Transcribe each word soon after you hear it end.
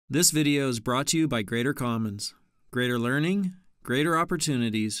This video is brought to you by Greater Commons. Greater learning, greater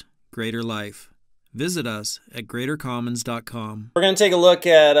opportunities, greater life. Visit us at greatercommons.com. We're going to take a look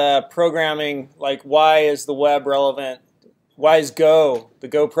at programming, like why is the web relevant? Why is Go, the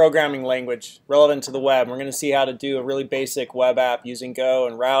Go programming language, relevant to the web? We're going to see how to do a really basic web app using Go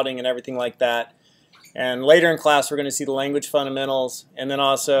and routing and everything like that. And later in class, we're going to see the language fundamentals and then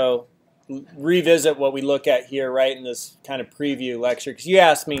also revisit what we look at here right in this kind of preview lecture. Because you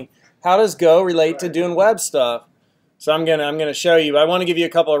asked me, how does Go relate to doing web stuff? So I'm gonna show you. I want to give you a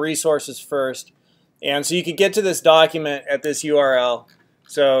couple of resources first. And so you could get to this document at this URL.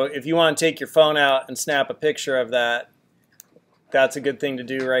 So if you want to take your phone out and snap a picture of that, that's a good thing to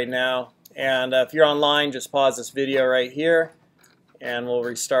do right now. And if you're online, just pause this video right here and we'll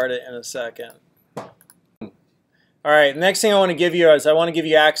restart it in a second. All right, next thing I want to give you is I want to give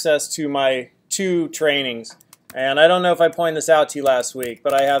you access to my 2 trainings. And I don't know if I pointed this out to you last week,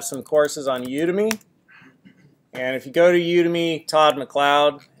 but I have some courses on Udemy. And if you go to Udemy, Todd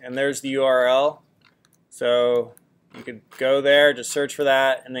McLeod, and there's the URL. So you could go there, just search for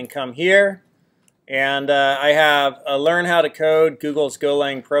that, and then come here. And I have Learn How to Code, Google's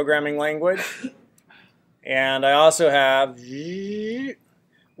Golang programming language. And I also have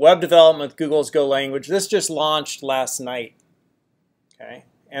Web Development with Google's Go language. This just launched last night. Okay,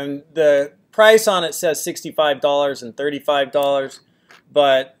 and the price on it says $65 and $35,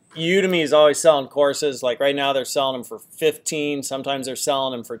 but Udemy is always selling courses. Like right now, they're selling them for $15. Sometimes they're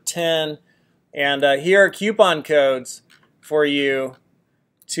selling them for $10. And here are coupon codes for you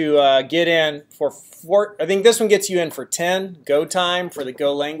to get in for I think this one gets you in for 10 Go time for the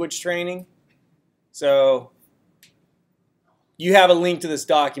Go language training. So you have a link to this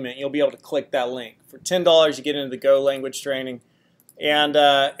document. You'll be able to click that link. For $10, you get into the Go language training. And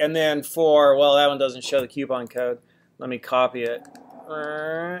then for, well, that one doesn't show the coupon code. Let me copy it.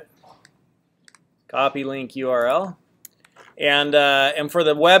 Copy link URL. And for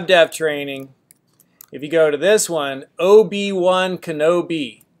the web dev training, if you go to this one, OB1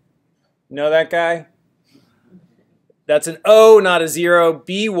 Kenobi. Know that guy? That's an O, not a 0.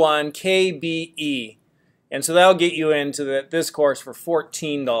 B1 KBE. And so that'll get you into this course for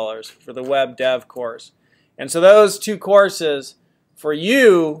 $14 for the web dev course. And so those 2 courses for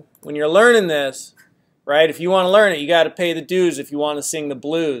you, when you're learning this, right, if you want to learn it, you got to pay the dues if you want to sing the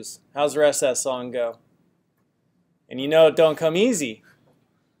blues. How's the rest of that song go? And you know it don't come easy,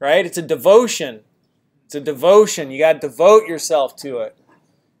 right? It's a devotion. It's a devotion. You got to devote yourself to it.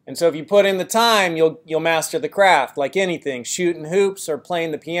 And so if you put in the time, you'll master the craft. Like anything, shooting hoops or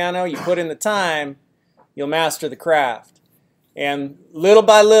playing the piano, you put in the time, you'll master the craft. And little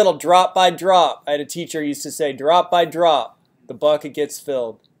by little, drop by drop, I had a teacher who used to say, drop by drop, the bucket gets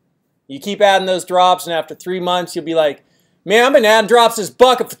filled. You keep adding those drops, and after 3 months, you'll be like, man, I've been adding drops to this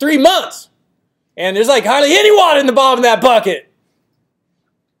bucket for 3 months. And there's like hardly any water in the bottom of that bucket.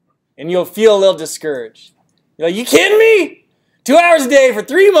 And you'll feel a little discouraged. You're like, you kidding me? 2 hours a day for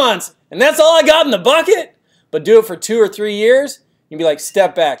 3 months, and that's all I got in the bucket? But do it for 2 or 3 years, you'll be like,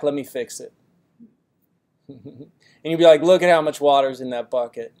 step back, let me fix it. And you'll be like, look at how much water's in that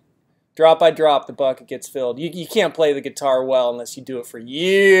bucket. Drop by drop, the bucket gets filled. You can't play the guitar well unless you do it for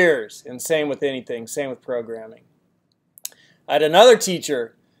years. And same with anything, same with programming. I had another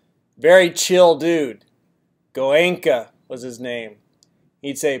teacher, very chill dude. Goenka was his name.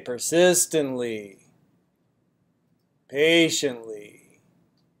 He'd say, persistently, patiently,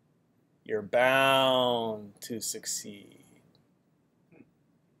 you're bound to succeed.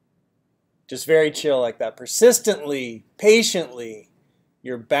 Just very chill like that. Persistently, patiently,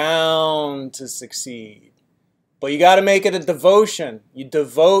 you're bound to succeed. But you got to make it a devotion. You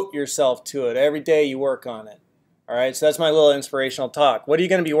devote yourself to it. Every day you work on it. All right, so that's my little inspirational talk. What are you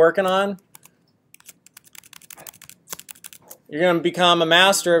going to be working on? You're going to become a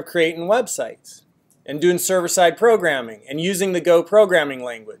master of creating websites and doing server-side programming and using the Go programming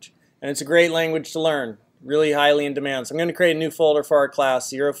language. And it's a great language to learn. Really highly in demand. So I'm going to create a new folder for our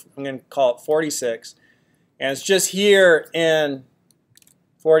class. I'm going to call it 46. And it's just here in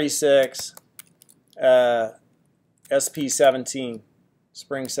 46 SP17,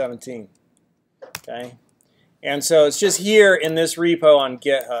 Spring 17. Okay? And so it's just here in this repo on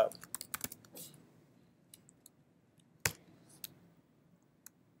GitHub.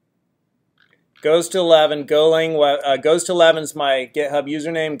 Goes to 11. Goes to 11 is my GitHub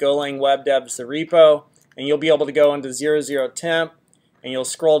username. Golang Web Dev is the repo. And you'll be able to go into 00 temp, and you'll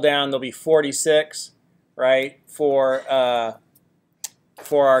scroll down. There'll be 46, right, for our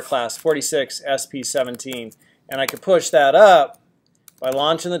class, 46 SP17. And I could push that up by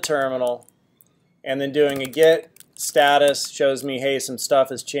launching the terminal and then doing a git status shows me, hey, some stuff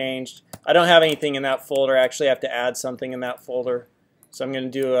has changed. I don't have anything in that folder. I actually have to add something in that folder. So I'm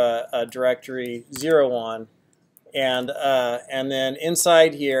going to do a directory 01. And then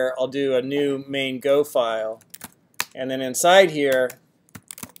inside here, I'll do a new main Go file. And then inside here,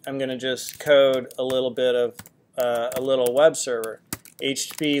 I'm going to just code a little bit of a little web server.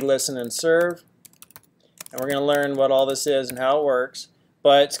 HTTP listen and serve. And we're going to learn what all this is and how it works.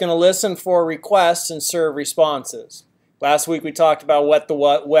 But it's going to listen for requests and serve responses. Last week we talked about what the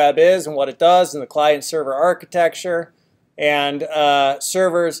web is and what it does and the client-server architecture. And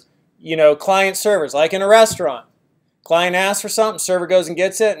servers, client servers, like in a restaurant. Client asks for something, server goes and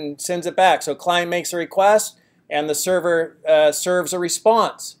gets it and sends it back. So client makes a request and the server serves a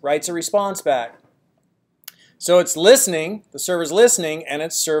response, writes a response back. So it's listening, the server's listening, and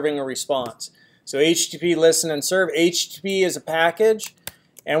it's serving a response. So HTTP listen and serve. HTTP is a package,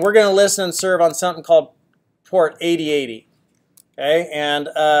 and we're going to listen and serve on something called port 8080. Okay, and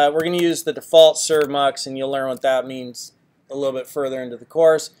we're going to use the default serve mux, and you'll learn what that means a little bit further into the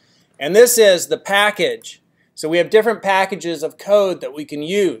course. And this is the package. So we have different packages of code that we can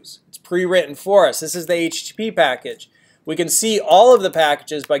use. It's pre-written for us. This is the HTTP package. We can see all of the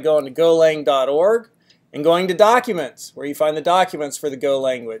packages by going to golang.org and going to documents, where you find the documents for the Go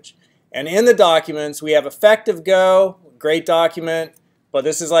language. And in the documents, we have effective Go, great document, but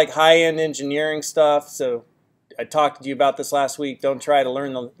this is like high-end engineering stuff. So I talked to you about this last week. Don't try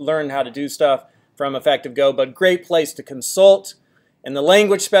to learn how to do stuff from effective Go, but great place to consult. And the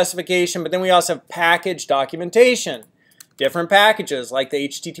language specification, but then we also have package documentation. Different packages, like the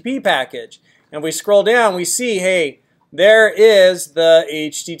HTTP package. And if we scroll down, we see, hey, there is the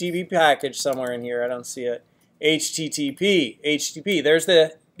HTTP package somewhere in here. I don't see it. HTTP. There's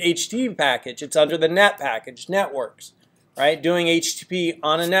the HTTP package. It's under the net package, networks, right? Doing HTTP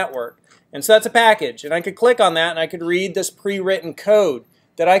on a network. And so that's a package. And I could click on that and I could read this pre-written code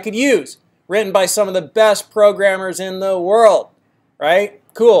that I could use, written by some of the best programmers in the world, right?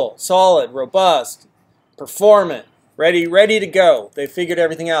 Cool, solid, robust, performant, ready to go. They figured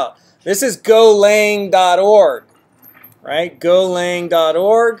everything out. This is golang.org. Right?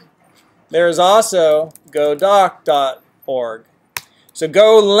 golang.org. There's also godoc.org. So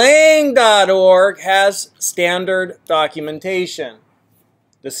golang.org has standard documentation.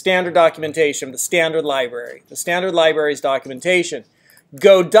 The standard documentation, the standard library. The standard library's documentation.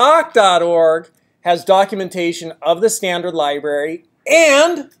 Godoc.org has documentation of the standard library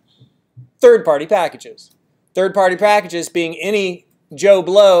and third-party packages. Third-party packages being any Joe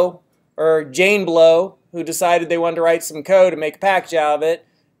Blow or Jane Blow who decided they wanted to write some code and make a package out of it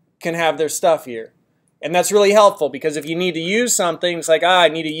can have their stuff here. And that's really helpful because if you need to use something, it's like, I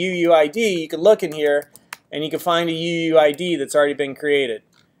need a UUID, you can look in here and you can find a UUID that's already been created,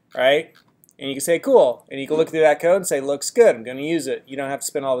 right? And you can say, cool. And you can look through that code and say, looks good, I'm going to use it. You don't have to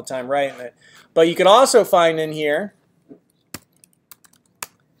spend all the time writing it. But you could also find in here,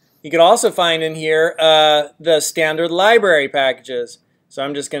 the standard library packages. So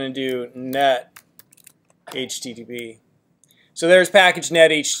I'm just going to do net HTTP. So there's package net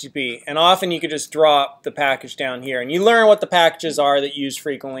HTTP, and often you could just drop the package down here, and you learn what the packages are that you use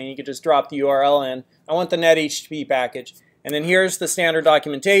frequently. You could just drop the URL in. I want the net HTTP package, and then here's the standard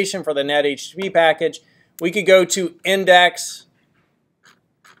documentation for the net HTTP package. We could go to index,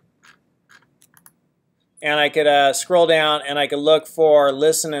 and I could scroll down, and I could look for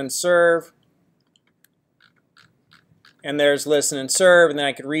listen and serve. And there's listen and serve, and then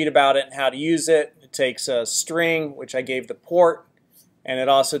I could read about it and how to use it. It takes a string, which I gave the port, and it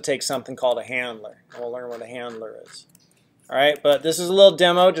also takes something called a handler. And we'll learn what a handler is. All right, but this is a little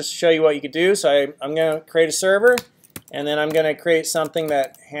demo just to show you what you could do. So I'm going to create a server, and then I'm going to create something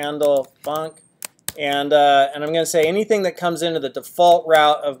that handle func, and I'm going to say anything that comes into the default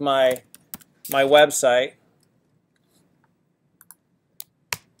route of my website.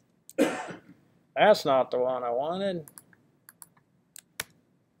 That's not the one I wanted.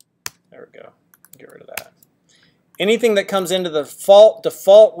 There we go. Get rid of that. Anything that comes into the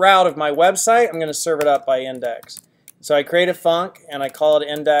default route of my website, I'm going to serve it up by index. So I create a func and I call it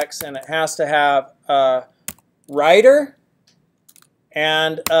index, and it has to have a writer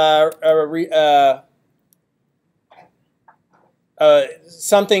and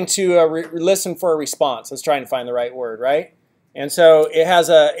something to listen for a response. I was trying to find the right word, right? And so it has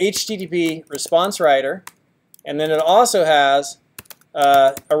a HTTP response writer, and then it also has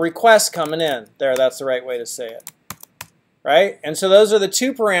a request coming in. There, that's the right way to say it. Right? And so those are the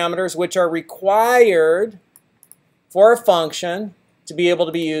two parameters which are required for a function to be able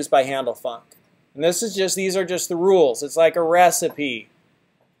to be used by handle func. And these are just the rules. It's like a recipe.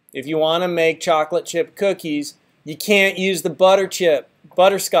 If you want to make chocolate chip cookies you can't use the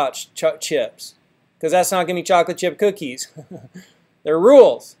butterscotch chips, because that's not going to be chocolate chip cookies. There are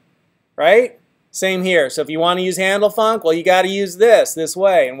rules, right? Same here. So if you want to use handle func, well, you got to use this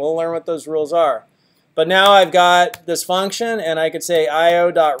way, and we'll learn what those rules are. But now I've got this function, and I could say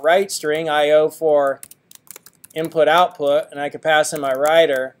io.writeString, io for input output, and I could pass in my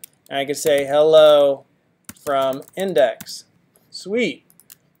writer, and I could say hello from index. Sweet.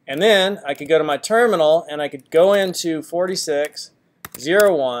 And then I could go to my terminal, and I could go into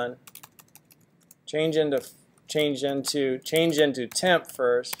 4601, change into temp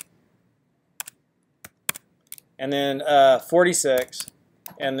first, and then 46,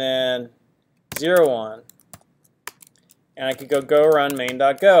 and then 01, and I could go run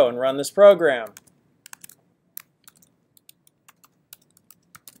main.go and run this program.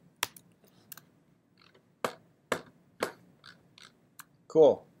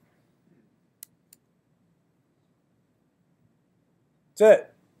 Cool. That's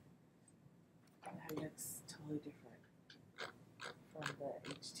it. That looks totally different from the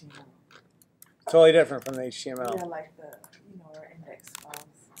HTML. Totally different from the HTML. Yeah, like the, our index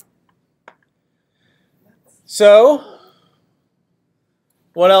files. So,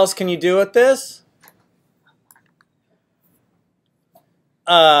 what else can you do with this?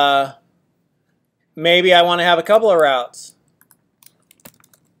 Maybe I want to have a couple of routes.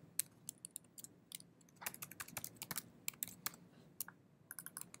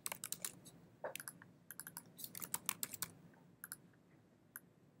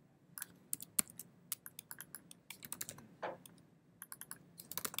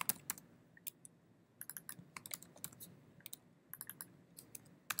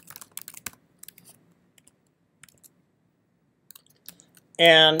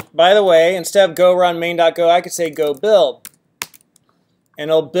 And by the way, instead of go run main.go, I could say go build.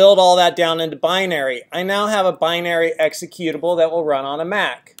 And it'll build all that down into binary. I now have a binary executable that will run on a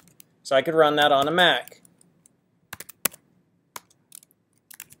Mac. So I could run that on a Mac.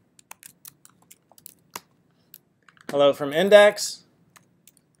 Hello from index.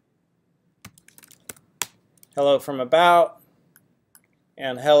 Hello from about.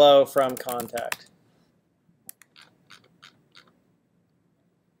 And hello from contact.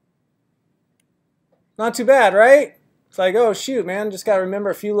 Not too bad, right? It's like, oh shoot, man, just got to remember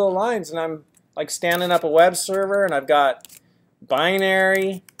a few little lines, and I'm like standing up a web server, and I've got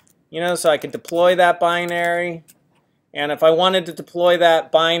binary, so I could deploy that binary. And if I wanted to deploy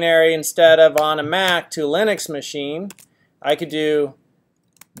that binary instead of on a Mac to a Linux machine, I could do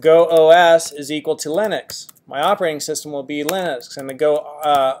go OS is equal to Linux. My operating system will be Linux, and the Go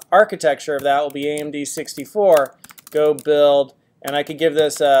architecture of that will be AMD 64. Go build, and I could give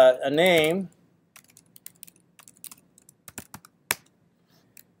this a name.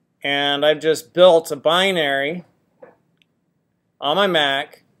 And I've just built a binary on my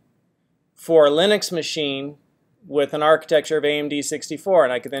Mac for a Linux machine with an architecture of AMD 64,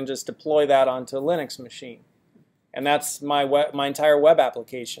 and I could then just deploy that onto a Linux machine. And that's my entire web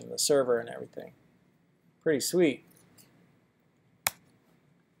application, the server and everything. Pretty sweet.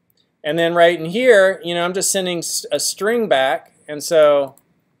 And then right in here, I'm just sending a string back, and so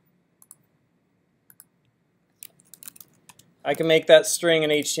I can make that string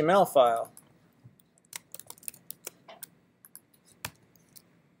an HTML file.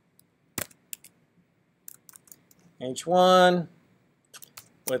 H1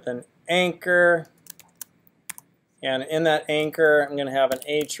 with an anchor, and in that anchor I'm going to have an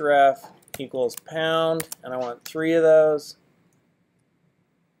href equals pound, and I want 3 of those.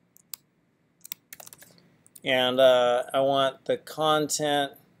 And I want the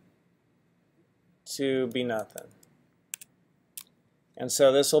content to be nothing. And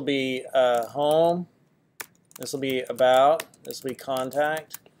so this will be home, this will be about, this will be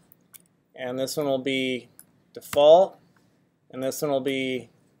contact, and this one will be default, and this one will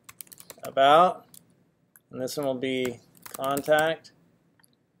be about, and this one will be contact.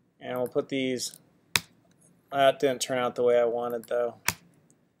 And we'll put these, that didn't turn out the way I wanted though.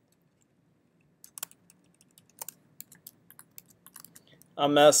 I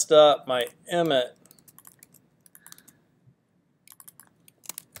messed up my emmet.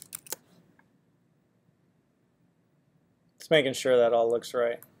 Making sure that all looks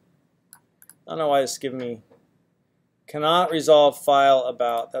right. I don't know why it's giving me cannot resolve file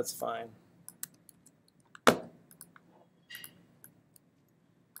about. That's fine.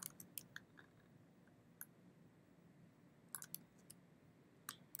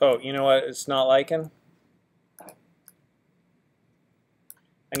 Oh, you know what it's not liking? I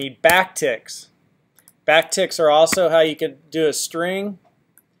need backticks. Backticks are also how you could do a string.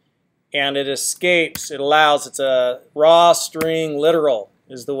 and it escapes, it allows, it's a raw string literal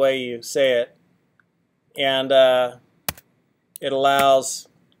is the way you say it, and it allows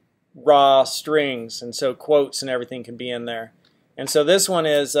raw strings, and so quotes and everything can be in there. And so this one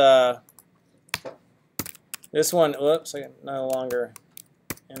is, this one, whoops, I no longer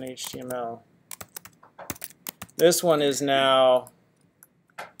in HTML. This one is now,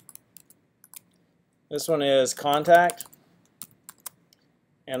 this one is contact,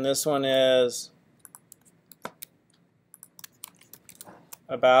 and this one is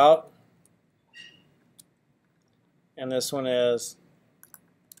about, and this one is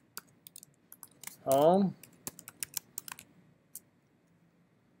home,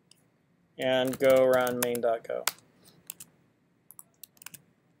 and go run main.go.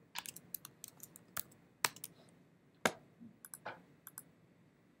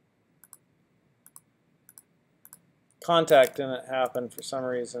 Contact didn't happen for some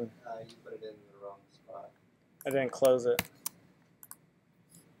reason. You put it in the wrong spot. I didn't close it.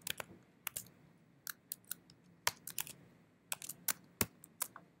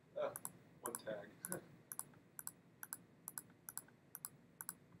 One tag.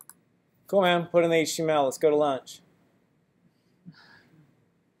 Cool, man. Put in the HTML. Let's go to lunch.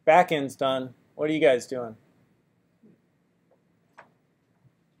 Backend's done. What are you guys doing?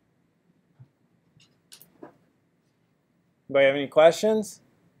 Anybody have any questions?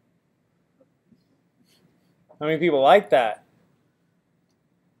 How many people like that?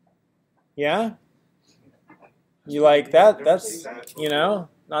 Yeah? You like that? That's, you know,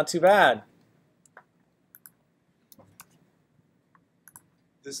 not too bad.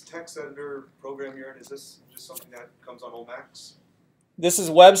 This text editor program you're in, is this just something that comes on Omax? This is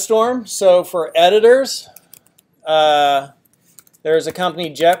Webstorm. So for editors, there's a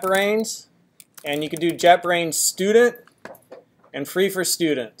company, JetBrains, and you can do JetBrains Student and free for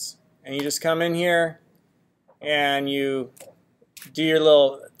students. And you just come in here and you do your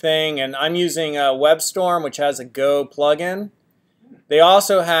little thing. And I'm using Webstorm, which has a Go plugin. They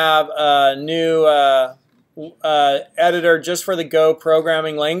also have a new editor just for the Go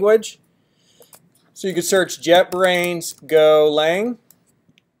programming language. So you could search JetBrains Golang,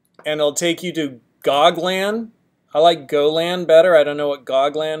 and it'll take you to Goglan. I like Golan better. I don't know what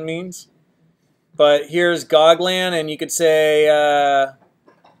Goglan means. But here's Goglan, and you could say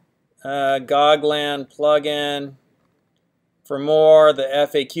Goglan plugin for more, the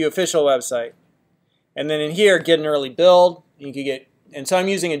FAQ official website. And then in here, get an early build. You could get, and so I'm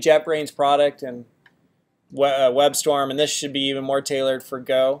using a JetBrains product and Webstorm, and this should be even more tailored for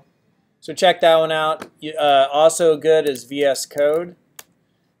Go. So check that one out. Also good is VS Code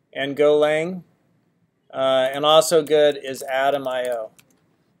and Golang. And also good is Atom.io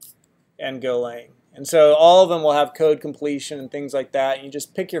and Golang. And so all of them will have code completion and things like that. You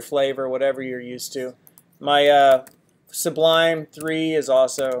just pick your flavor, whatever you're used to. My Sublime 3 is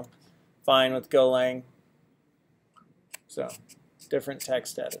also fine with Golang. So different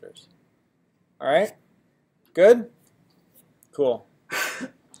text editors. All right? Good? Cool.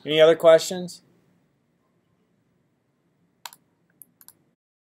 Any other questions?